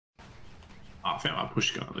Oh, I found my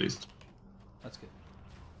push gun at least. That's good.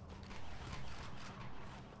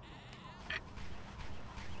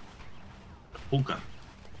 Full gun.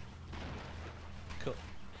 Cool.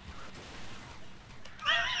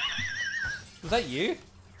 Was that you?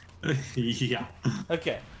 Yeah.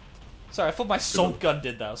 Okay. Sorry, I thought my assault gun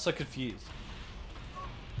did that. I was so confused.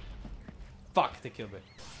 Fuck, they killed me.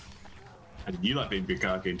 And you like being big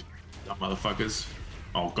arcade, dumb motherfuckers.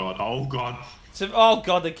 Oh god, oh god. So, oh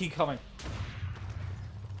god, they keep coming.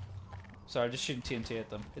 Sorry, I'm just shooting TNT at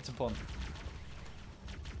them. It's important.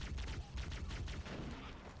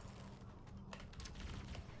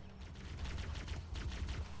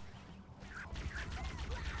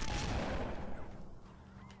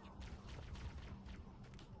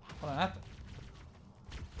 What happened?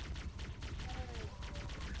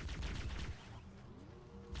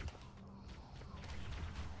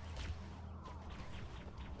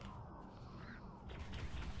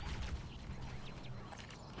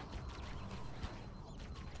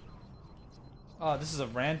 Oh, this is a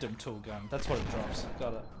random tool gun. That's what it drops.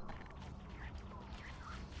 Got it.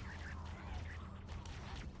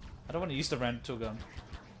 I don't want to use the random tool gun.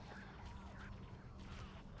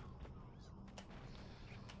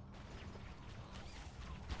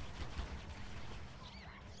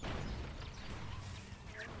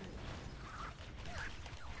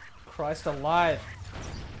 Christ alive.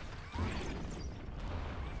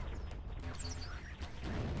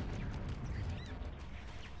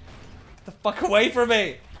 Get the fuck away from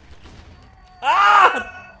me!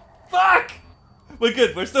 Ah! Fuck! We're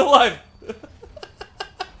good, we're still alive!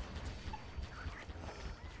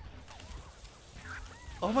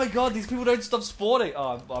 Oh my god, these people don't stop spawning!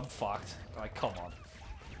 Oh, I'm fucked. Alright, come on.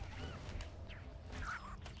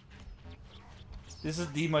 This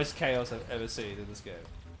is the most chaos I've ever seen in this game.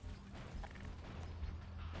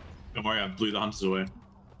 Don't worry, I blew the hunters away.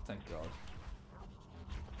 Thank god.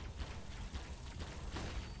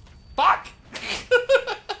 Fuck!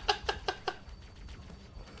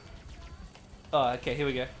 Oh, okay, here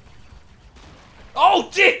we go. Oh,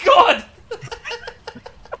 dear god!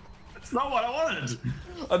 That's not what I wanted!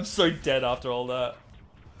 I'm so dead after all that.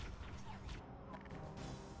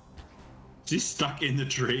 She's stuck in the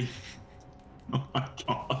tree. Oh my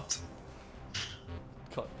god.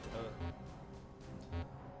 God damn it.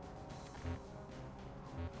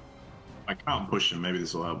 I can't push him, maybe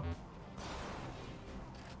this will help.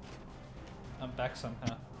 I'm back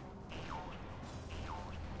somehow.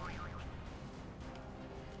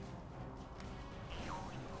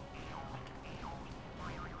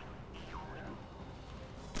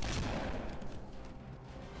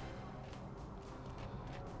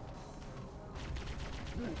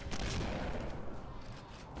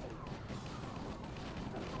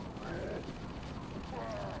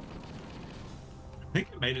 I think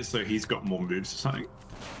it made it so he's got more moves or something.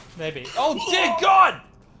 Maybe. Oh, dear god!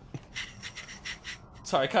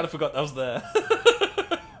 Sorry, I kind of forgot that was there.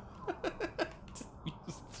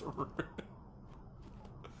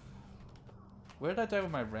 Where did I die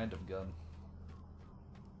with my random gun?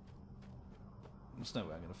 There's no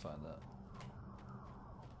way I'm gonna find that.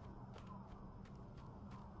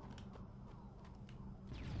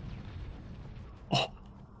 Oh.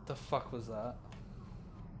 The fuck was that?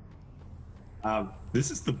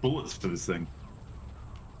 This is the bullets for this thing.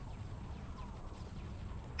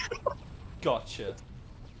 Gotcha.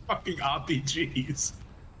 Fucking RPGs.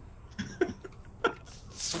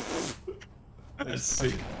 That's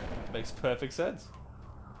sick. Makes perfect sense.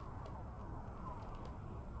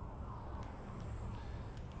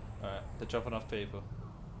 Alright, they're dropping off people.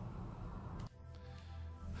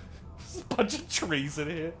 There's a bunch of trees in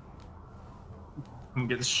here. I'm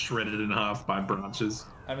getting shredded in half by branches.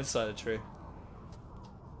 I'm inside a tree.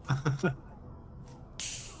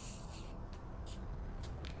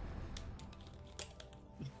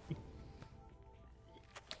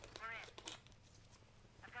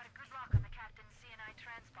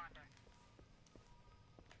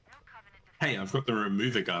 Hey, I've got the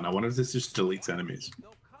remover gun. I wonder if this just deletes enemies.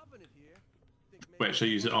 Wait, should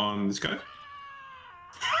I use it on this guy?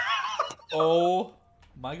 Oh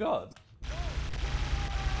my god.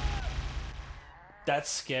 That's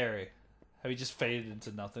scary. Have you just faded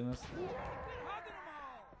into nothingness?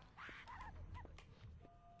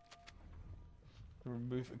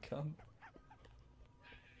 Remove a gun.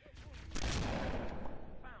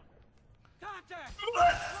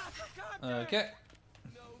 Okay.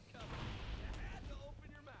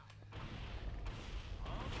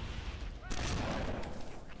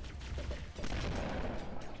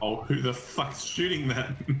 Oh, who the fuck's shooting that?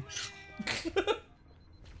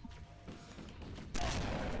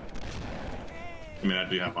 I mean, I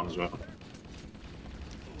do have one as well.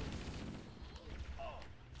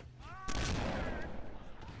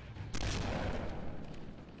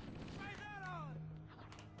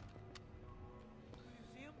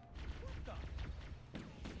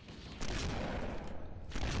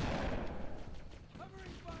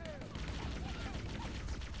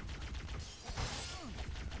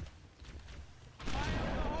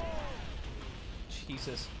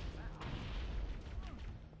 pieces.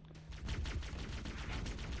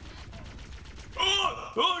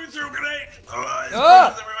 Oh! Oh, you threw a grenade! Oh, there's Ah!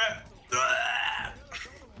 bullets everywhere! Ah!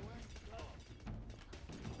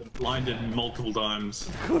 Been blinded multiple times.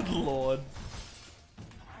 Good lord.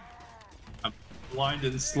 I'm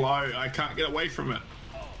blinded and slow. I can't get away from it.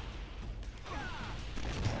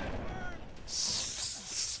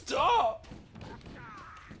 Stop!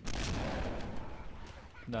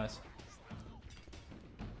 Nice.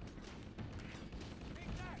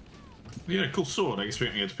 You know, cool sword. I guess we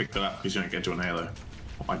don't get to pick that up because you don't get to an halo.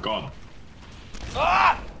 Oh my god.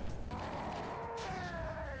 Ah!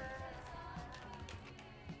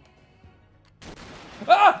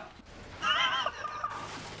 Ah!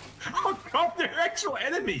 Oh god, they're actual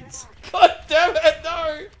enemies! God damn it,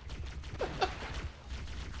 no!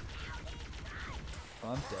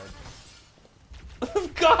 I'm dead.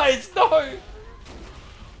 Guys, no!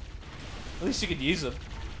 At least you can use them.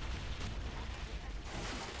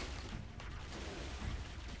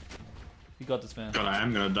 You got this, man. God, I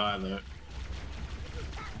am gonna die though.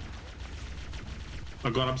 Oh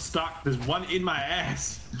god, I'm stuck. There's one in my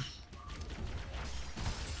ass.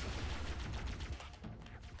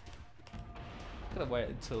 I'm gonna wait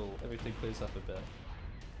until everything clears up a bit.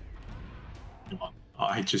 Come on.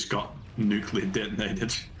 I just got nuclear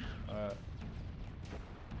detonated. Alright.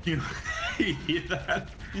 You hear that?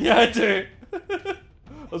 Yeah, I do. I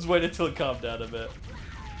was waiting until it calmed down a bit.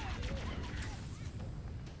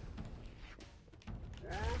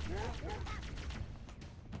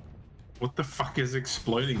 What the fuck is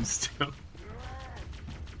exploding still?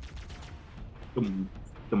 Dum,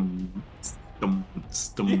 dum, dum,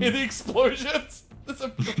 dum. You hear the explosions? There's a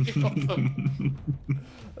billion of them.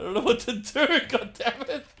 I don't know what to do, god damn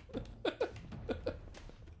it.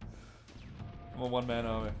 I'm a one-man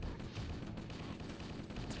army.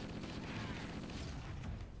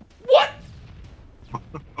 What?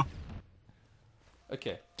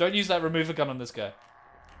 Okay, don't use that remover gun on this guy.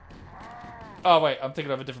 Oh wait, I'm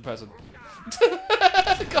thinking of a different person.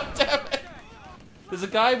 God damn it! There's a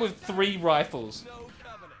guy with 3 rifles.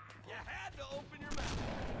 I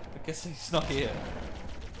guess he's not here.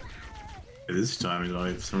 This time he's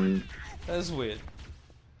like something. That's weird.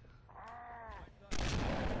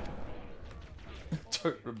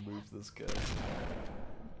 Don't remove this guy.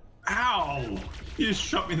 Ow! You just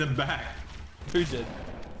shot me in the back. Who did?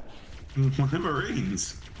 One of the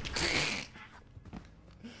Marines.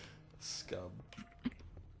 Scum.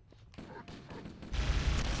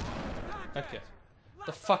 Okay.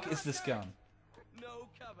 The fuck is this gun? No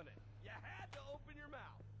covenant. You had to open your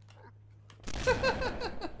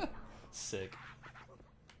mouth. Sick.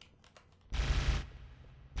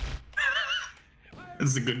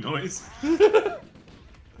 That's a good noise.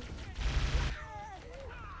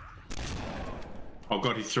 Oh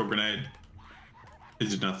god, he threw a grenade. It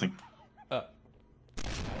did nothing.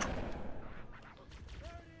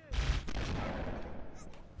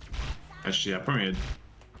 Actually, yeah, probably.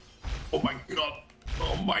 Oh my god.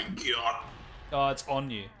 Oh my god. Oh, it's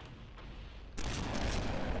on you.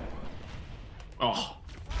 Oh.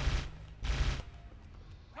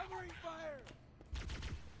 Covering fire.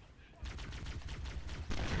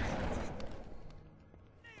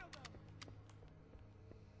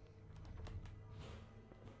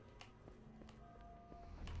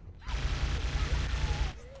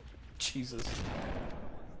 Jesus.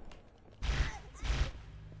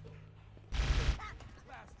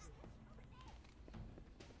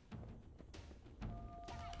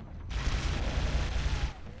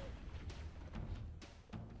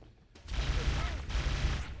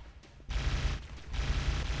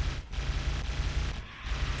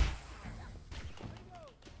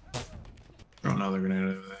 Throw another grenade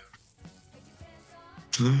over there.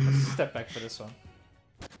 Step back for this one.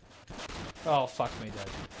 Oh, fuck me, Dad.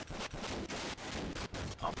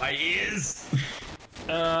 Oh, my ears!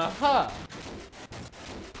 Uh-huh.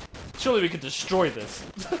 Surely we could destroy this.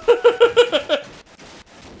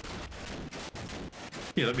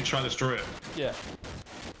 Yeah, let me try to destroy it. Yeah.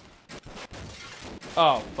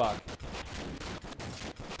 Oh, fuck.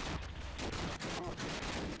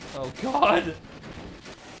 Oh, God.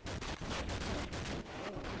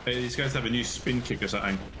 Hey, these guys have a new spin kick or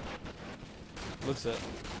something. Looks it.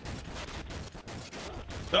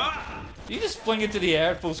 Ah! You just fling into the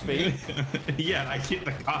air at full speed? Yeah, I hit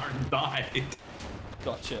the car and died.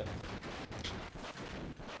 Gotcha.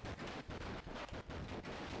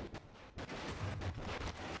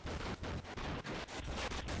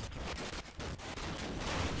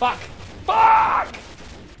 Fuck! Fuck!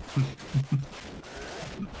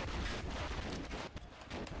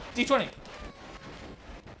 D20.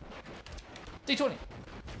 D20.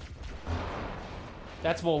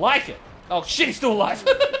 That's more like it. Oh shit, he's still alive.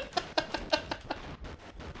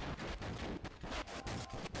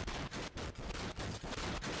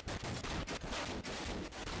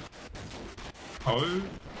 Oh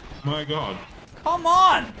my god. Come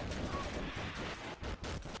on!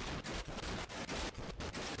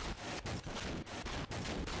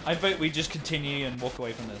 I vote we just continue and walk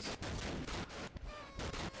away from this.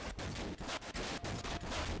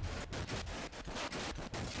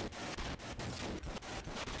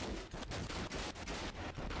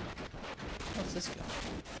 What's this gun?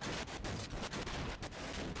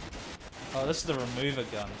 Oh, this is the remover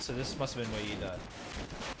gun, so this must have been where you died.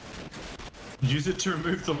 Use it to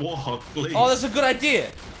remove the warhog, please. Oh, that's a good idea!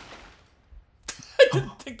 I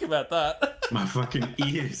didn't think about that. My fucking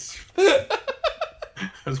ears.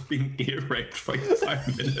 I was being ear raped for like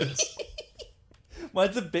 5 minutes.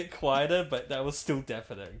 Mine's a bit quieter, but that was still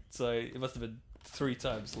deafening. So it must have been 3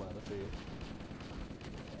 times louder for you.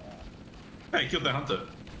 Hey, killed the hunter.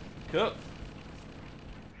 Cool.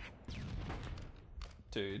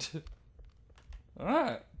 Dude.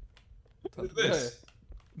 Alright. Look at this.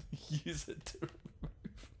 Use it to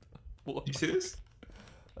remove. You see this?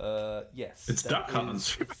 Yes. It's that Duck Hunt on is-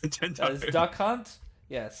 Super Nintendo. That is Duck Hunt?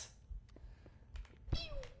 Yes.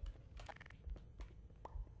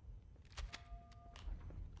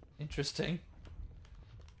 Interesting.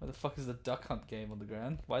 Where the fuck is the Duck Hunt game on the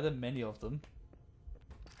ground? Why are there many of them?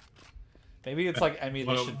 Maybe it's like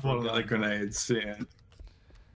ammunition for One a of gun. the grenades, yeah.